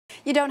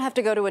You don't have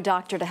to go to a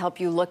doctor to help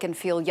you look and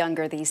feel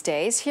younger these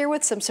days. Here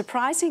with some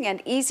surprising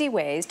and easy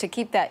ways to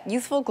keep that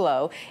youthful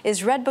glow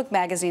is Redbook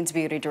magazine's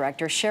beauty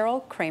director,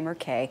 Cheryl Kramer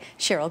Kaye.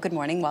 Cheryl, good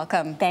morning,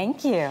 welcome.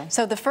 Thank you.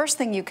 So the first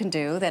thing you can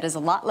do that is a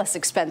lot less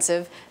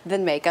expensive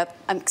than makeup,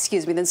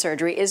 than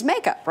surgery, is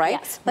makeup, right?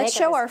 Yes, Let's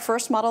show our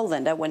first model,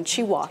 Linda, when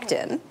she walked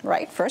in,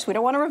 right? First, we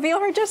don't want to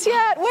reveal her just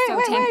yet.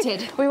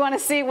 Wait. We want to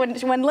see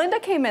when Linda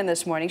came in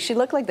this morning, she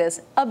looked like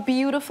this, a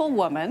beautiful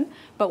woman,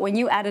 but when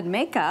you added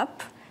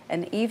makeup,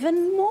 an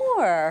even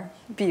more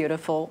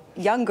beautiful,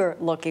 younger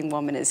looking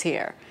woman is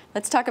here.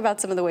 Let's talk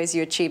about some of the ways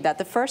you achieved that.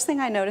 The first thing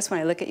I noticed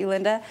when I look at you,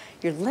 Linda,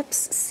 your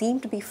lips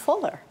seem to be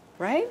fuller,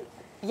 right?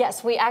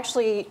 Yes, we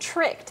actually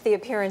tricked the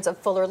appearance of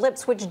fuller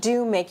lips, which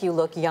do make you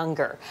look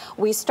younger.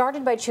 We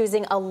started by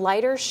choosing a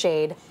lighter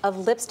shade of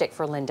lipstick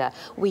for Linda.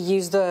 We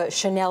used the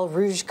Chanel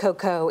Rouge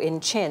Coco in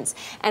chintz,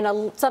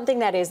 and something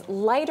that is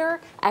lighter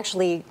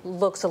actually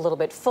looks a little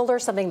bit fuller.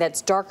 Something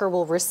that's darker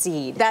will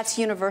recede. That's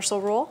universal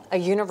rule? A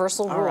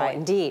universal rule,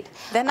 indeed.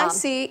 Then I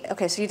see,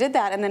 okay, so you did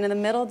that, and then in the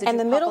middle,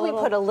 we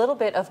put a little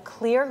bit of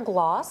clear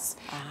gloss,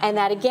 and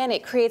that again,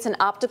 it creates an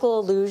optical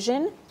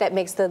illusion that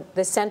makes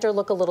the center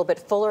look a little bit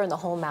fuller and the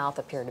whole mouth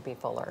appear to be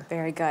fuller.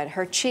 Very good.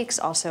 Her cheeks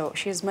also,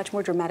 she has much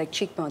more dramatic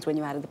cheekbones when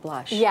you added the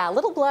blush. Yeah, a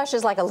little blush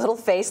is like a little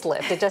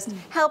facelift. It just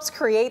helps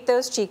create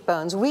those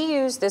cheekbones. We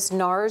use this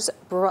NARS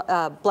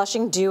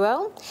blushing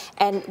duo,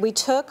 and we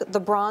took the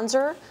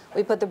bronzer,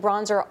 we put the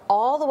bronzer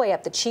all the way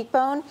up the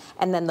cheekbone,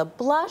 and then the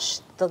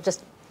blush, the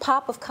just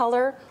pop of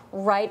color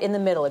right in the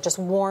middle. It just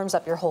warms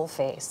up your whole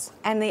face.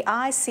 And the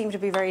eyes seem to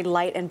be very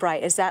light and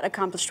bright. Is that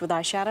accomplished with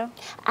eyeshadow?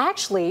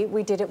 Actually,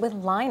 we did it with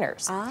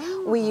liners.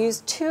 We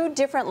used two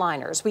different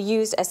liners. We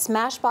used a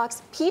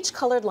Smashbox peach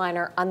colored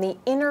liner on the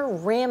inner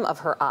rim of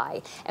her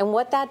eye. And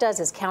what that does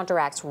is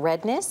counteracts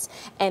redness,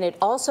 and it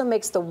also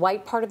makes the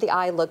white part of the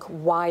eye look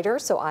wider,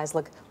 so eyes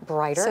look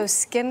brighter. So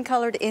skin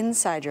colored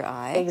inside your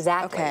eye.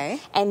 Exactly. Okay.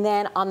 And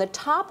then on the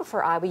top of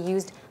her eye, we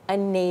used a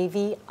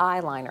navy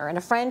eyeliner. And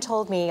a friend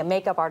told me, a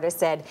makeup artist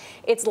said,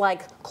 it's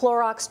like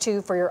Clorox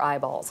 2 for your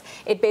eyeballs.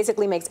 It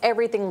basically makes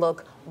everything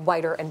look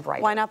whiter and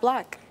brighter. Why not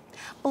black?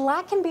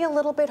 Black can be a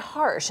little bit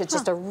harsh. It's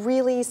just a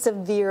really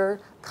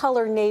severe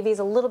color. Navy is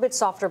a little bit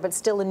softer, but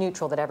still a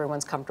neutral that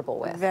everyone's comfortable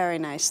with. Very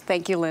nice.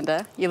 Thank you,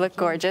 Linda. You look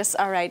gorgeous.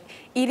 All right.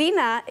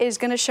 Irina is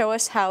going to show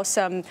us how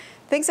some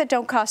things that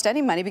don't cost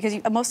any money, because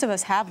most of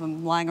us have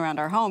them lying around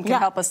our home, can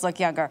help us look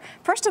younger.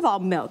 First of all,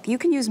 milk. You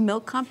can use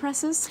milk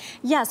compresses?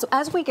 Yeah, so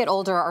as we get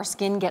older, our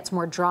skin gets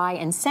more dry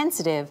and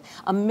sensitive.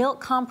 A milk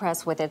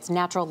compress with its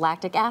natural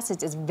lactic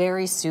acids is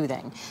very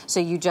soothing. So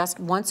you just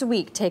once a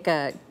week take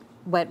a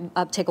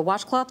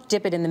washcloth,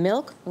 dip it in the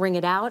milk, wring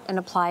it out, and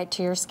apply it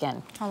to your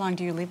skin. How long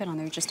do you leave it on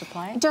there? Just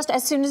apply it? Just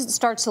as soon as it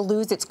starts to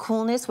lose its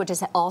coolness, which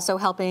is also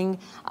helping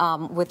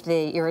with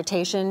the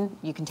irritation,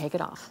 you can take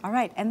it off. All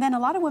right, and then a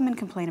lot of women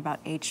complain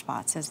about age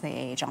spots as they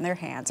age on their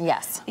hands.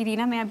 Yes.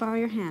 Irina, may I borrow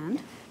your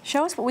hand?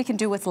 Show us what we can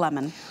do with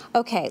lemon.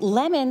 Okay,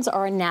 lemons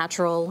are a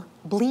natural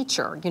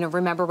bleacher. You know,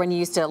 remember when you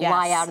used to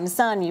lie out in the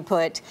sun, you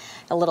put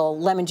a little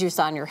lemon juice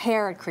on your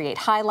hair and create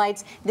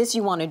highlights. This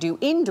you want to do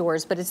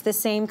indoors, but it's the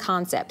same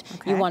concept.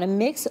 Okay. You want to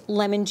mix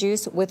lemon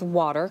juice with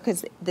water,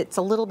 because it's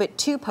a little bit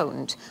too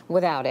potent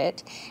without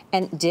it,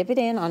 and dip it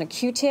in on a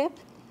Q-tip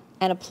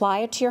and apply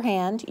it to your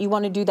hand. You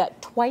want to do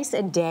that twice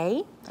a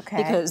day,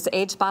 because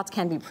age spots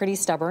can be pretty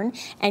stubborn,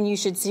 and you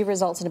should see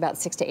results in about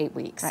 6 to 8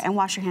 weeks. Right, and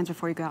wash your hands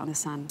before you go out in the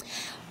sun.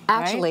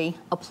 Actually,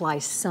 apply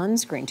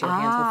sunscreen to your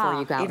hands before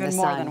you go out in the sun.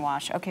 Even more than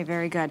wash. Okay,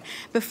 very good.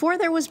 Before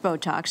there was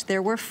Botox,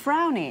 there were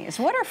frownies.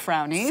 What are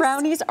frownies?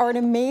 Frownies are an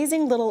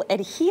amazing little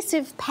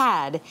adhesive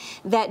pad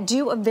that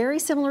do a very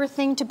similar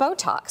thing to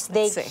Botox.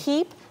 They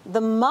keep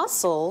the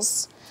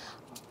muscles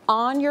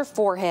on your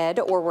forehead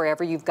or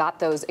wherever you've got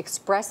those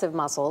expressive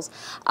muscles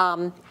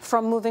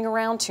from moving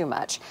around too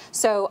much.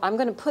 So I'm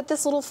going to put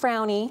this little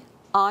frownie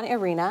on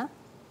Irina.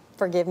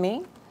 Forgive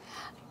me.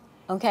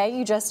 Okay,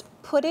 you just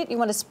put it, you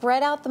want to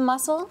spread out the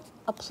muscle,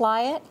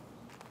 apply it,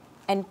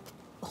 and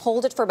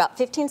hold it for about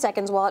 15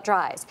 seconds while it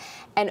dries.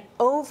 And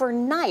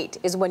overnight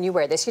is when you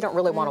wear this. You don't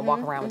really want to walk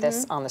around with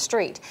this on the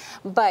street.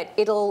 But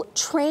it'll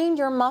train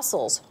your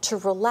muscles to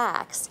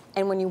relax,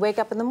 and when you wake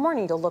up in the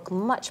morning, you'll look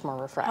much more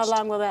refreshed. How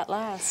long will that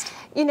last?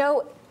 You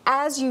know,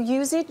 as you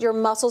use it, your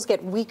muscles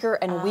get weaker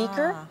and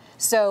weaker.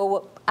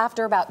 So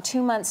after about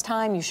 2 months'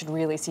 time, you should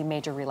really see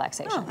major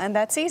relaxation. Oh, and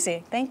that's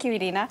easy. Thank you,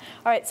 Irina.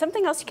 All right,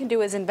 something else you can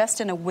do is invest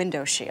in a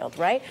window shield,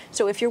 right?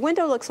 So if your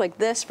window looks like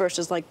this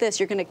versus like this,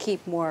 you're going to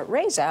keep more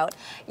rays out.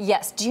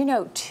 Yes. Do you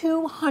know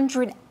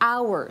 200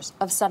 hours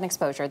of sun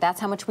exposure? That's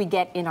how much we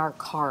get in our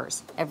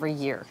cars every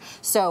year.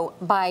 So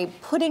by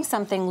putting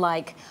something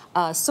like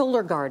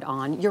Solar Guard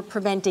on, you're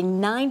preventing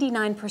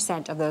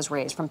 99% of those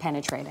rays from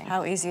penetrating.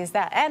 How easy is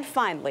that? And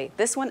finally,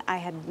 this one I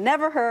had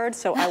never heard,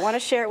 so I want to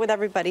share it with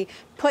everybody.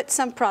 Put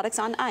some products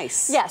on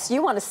ice. Yes,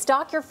 you want to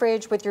stock your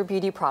fridge with your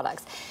beauty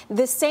products.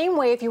 The same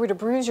way if you were to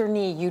bruise your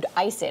knee, you'd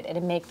ice it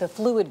and make the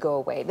fluid go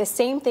away. The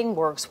same thing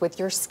works with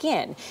your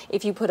skin.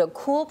 If you put a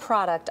cool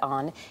product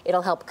on,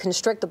 it'll help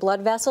constrict the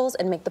blood vessels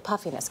and make the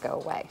puffiness go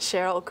away.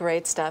 Cheryl,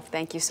 great stuff.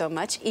 Thank you so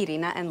much.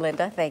 Irina and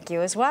Linda, thank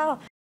you as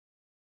well.